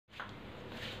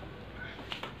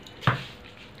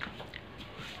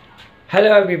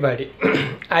Hello everybody.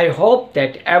 I hope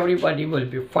that everybody will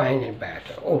be fine and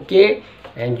better, okay?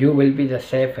 And you will be the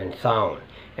safe and sound.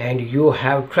 And you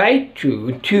have tried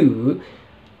to do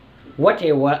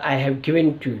whatever I have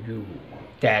given to you,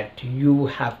 that you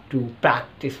have to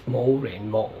practice more and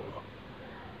more.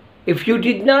 If you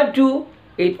did not do,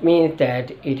 it means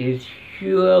that it is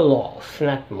your loss,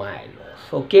 not my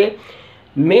loss, okay?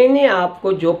 मैंने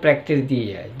आपको जो practice दी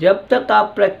है, जब तक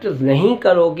आप practice नहीं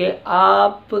करोगे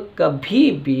आप कभी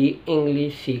भी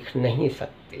इंग्लिश सीख नहीं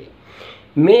सकते।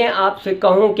 मैं आपसे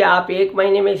कहूँ कि आप 1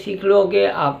 महीने में सीख लोगे,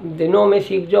 आप दिनों में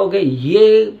सीख जाओगे,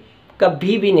 ये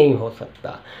कभी भी नहीं हो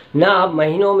सकता। ना आप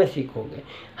महीनों में सीखोगे।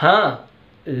 हाँ,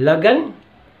 लगन,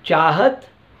 चाहत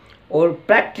और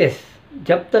प्रैक्टिस,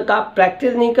 जब तक आप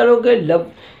प्रैक्टिस नहीं करोगे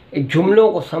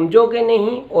जुमलों को समझोगे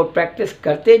नहीं और प्रैक्टिस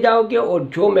करते जाओगे और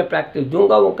जो मैं प्रैक्टिस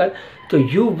दूंगा वो कर, तो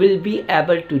you will be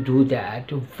able to do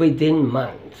that with in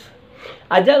months.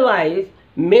 Otherwise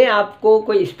मैं आपको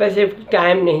कोई स्पेसिफिक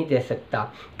टाइम नहीं दे सकता,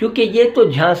 क्योंकि ये तो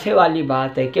झांसे वाली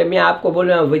बात है कि मैं आपको बोल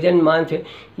रहा हूँ with in month.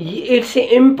 It's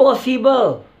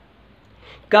impossible.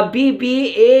 कभी भी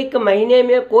 1 महीने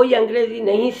में कोई अंग्रेज़ी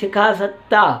नहीं सिखा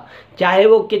सकता, चाहे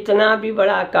वो कितना भी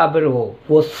बड़ा काबिल हो।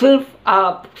 वो सिर्फ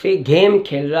आपसे गेम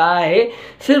खेल रहा है,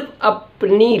 सिर्फ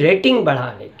अपनी रेटिंग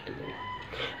बढ़ाने के लिए।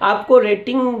 आपको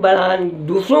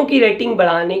दूसरों की रेटिंग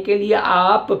बढ़ाने के लिए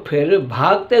आप फिर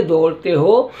भागते दौड़ते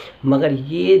हो, मगर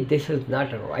ये this is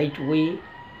not right way.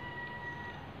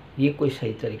 ये कोई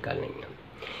सही तरीका नहीं है।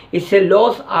 इससे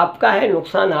लॉस आपका है,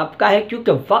 नुकसान आपका है,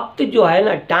 क्योंकि वक्त जो है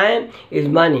ना, टाइम इज़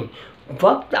मनी,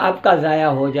 वक्त आपका ज़ाया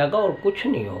हो जाएगा और कुछ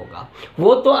नहीं होगा।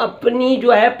 वो तो अपनी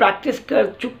जो है प्रैक्टिस कर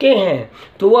चुके हैं,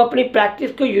 तो वो अपनी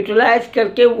प्रैक्टिस को यूटिलाइज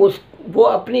करके वो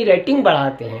अपनी रेटिंग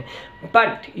बढ़ाते हैं।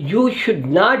 But you should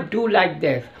not do like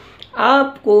this.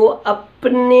 आपको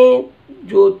अपने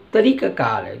जो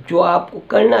तरीक़ाकार है, जो आपको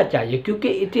करना चाहिए, क्योंकि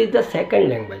it is the second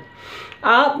language.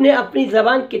 आपने अपनी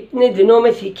ज़बान कितने दिनों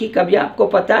में सीखी कभी आपको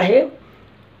पता है?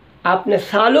 आपने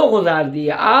सालों गुजार दिए,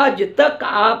 आज तक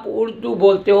आप उर्दू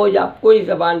बोलते हो या कोई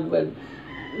ज़बान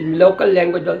लोकल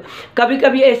लैंग्वेज बोलते, कभी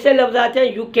कभी ऐसे लफ्ज़ आते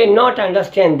हैं you can not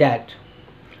understand that,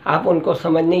 आप उनको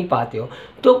समझ नहीं पाते हो।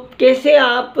 तो कैसे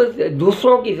आप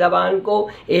दूसरों की ज़बान को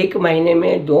 1 महीने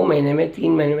में, 2 महीने में,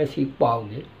 3 महीने में सीख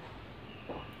पाओगे?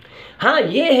 हाँ,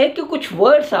 ये है कि कुछ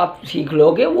वर्ड्स आप सीख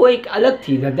लोगे, वो एक अलग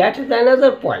चीज़ है, that is another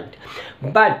point.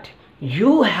 But you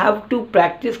have to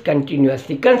practice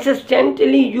continuously,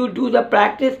 consistently. You do the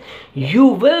practice, you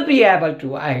will be able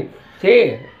to, I say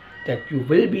that you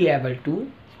will be able to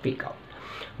speak out.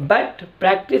 But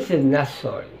practice is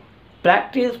necessary.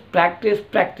 Practice, practice,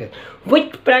 practice.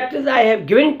 Which practice I have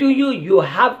given to you, you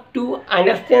have to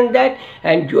understand that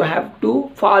and you have to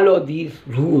follow these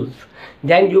rules.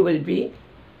 Then you will be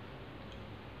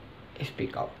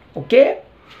speak out. Okay?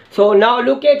 So now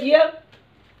look at here.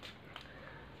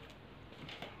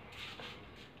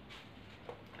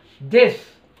 This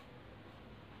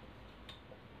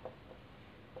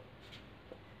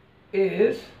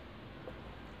is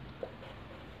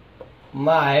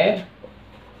my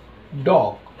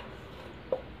dog.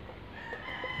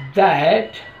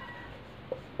 That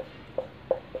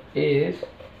is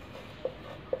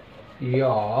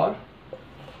your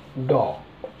dog.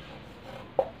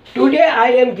 Today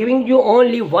I am giving you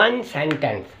only one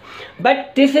sentence, but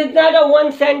this is not a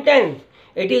one sentence.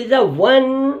 It is a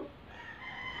one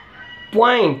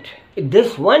point.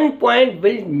 This one point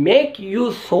will make you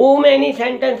so many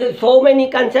sentences, so many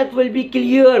concepts will be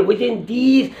clear within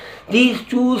these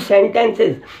 2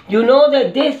 sentences. You know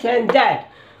that this and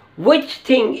that, which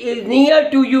thing is near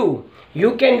to you,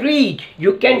 you can reach,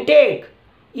 you can take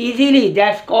easily,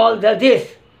 that's called the this.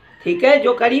 ठीक है,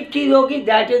 जो करीब चीज़ होगी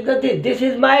that is the this. This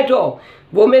is my dog,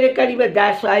 वो मेरे करीब है,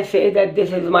 that's why I say that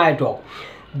this is my dog.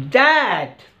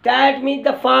 That means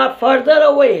the further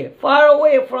away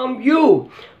from you.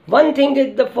 One thing is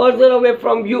the further away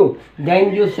from you,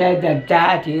 then you say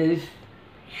that is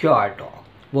your dog,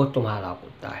 वो तुम्हारा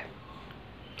कुत्ता है।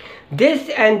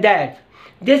 This and that,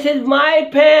 this is my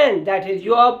pen, that is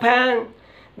your pen.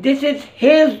 This is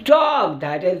his dog,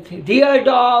 that is their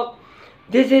dog.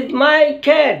 This is my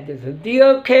cat, this is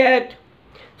their cat.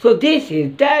 So this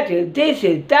is, that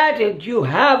is, you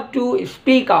have to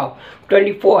speak out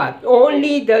 24 hours.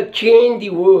 Only change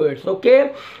the words,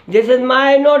 okay? This is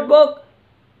my notebook,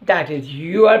 that is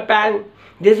your pen.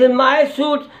 This is my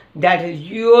suit, that is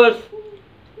your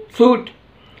suit.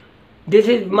 This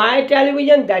is my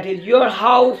television, that is your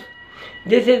house.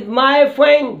 This is my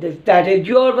friend, that is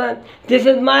your one. This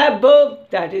is my bulb,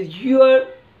 that is your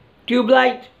tube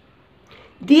light.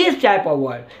 These type of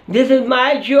words. This is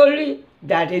my jewelry,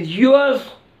 that is yours,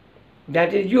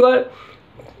 that is your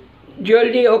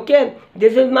jewelry, okay?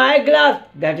 This is my glass,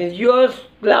 that is your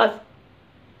glass.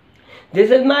 This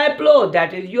is my plow,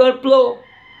 that is your plow.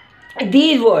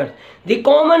 These words, the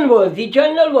common words, the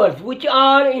general words which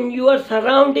are in your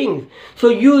surroundings. So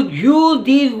you use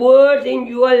these words in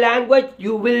your language,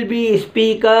 you will be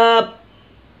speak up.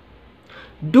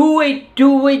 Do it,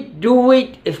 do it, do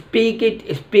it, speak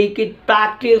it,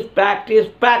 practice, practice,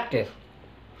 practice.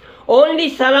 Only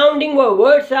surrounding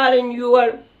words are in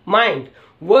your mind.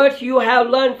 Words you have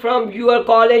learned from your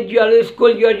college, your school,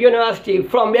 your university,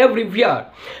 from everywhere.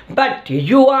 But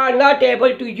you are not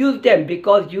able to use them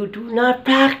because you do not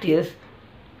practice.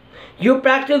 You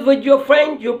practice with your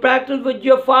friends, you practice with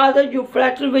your father, you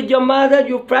practice with your mother,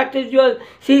 you practice your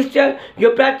sister, you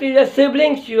practice your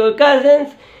siblings, your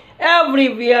cousins,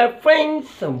 everywhere, friends,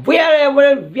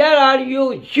 wherever, where are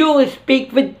you? You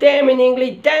speak with them in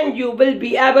English, then you will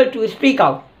be able to speak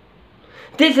out.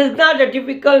 This is not a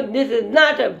difficult, this is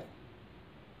not a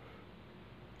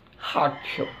hard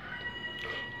show.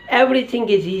 Everything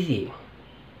is easy.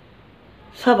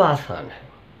 Sab aasan hai.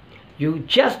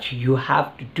 You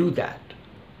have to do that.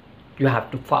 You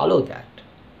have to follow that.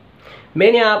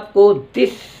 मैंने आपको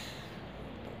this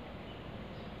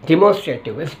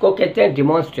demonstrative, इसको कहते हैं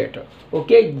demonstrator.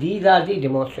 Okay, these are the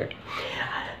demonstrator.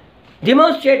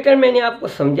 Demonstrator मैंने आपको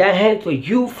समझाया है, so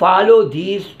you follow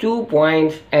these 2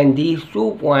 points and these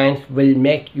 2 points will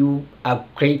make you a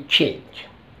great change.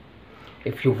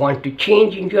 If you want to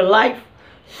change in your life,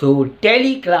 so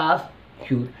daily class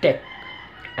you take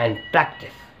and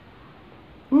practice.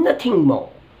 Nothing more.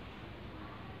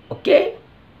 Okay?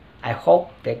 I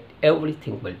hope that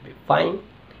everything will be fine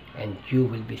and you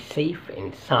will be safe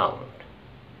and sound.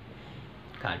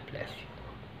 God bless you.